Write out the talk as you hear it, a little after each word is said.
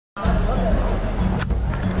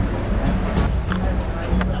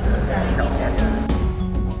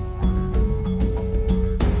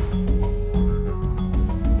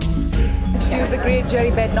great Jerry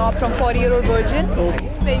Bednoff from 40-Year-Old Virgin.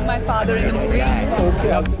 He's playing my father in the movie.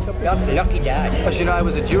 Lucky dad. But you know, I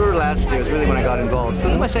was a juror last year, is really when I got involved. So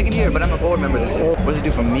this is my second year, but I'm a board member this year. What does it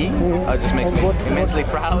do for me? It just makes me immensely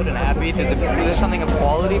proud and happy. There's something of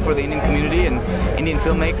quality for the Indian community and Indian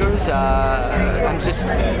filmmakers. I'm just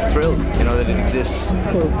thrilled, you know, that it exists.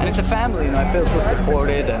 And it's a family, you know, I feel so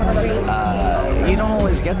supported. And you don't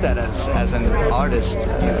always get that as an artist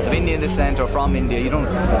of Indian descent or from India. You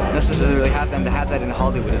don't necessarily have them to have that in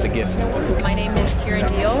Hollywood as a gift. My name is Kieran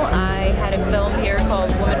Deal. I had a film here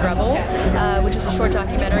called Woman Rebel, which is a short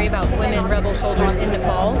documentary about women rebel soldiers in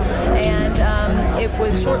Nepal, and it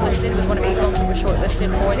was shortlisted. It was one of 8 films that were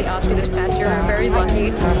shortlisted for the Oscar this past year. We were very lucky.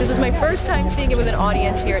 This was my first time seeing it with an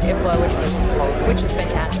audience here at IFLA, which was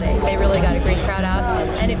fantastic. They really got a great crowd out,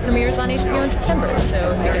 and it premieres on HBO in September,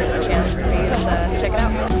 so if you guys have a chance to check it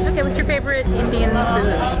out. Okay, what's your favorite Indian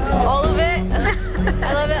food? All of it.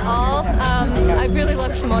 I love it all. I really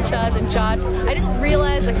love samosas and chaat. I didn't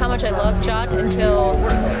realize like how much I love chaat until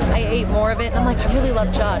I ate more of it, and I'm like, I really love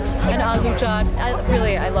chaat and aloo chaat.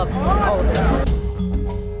 I love all of it.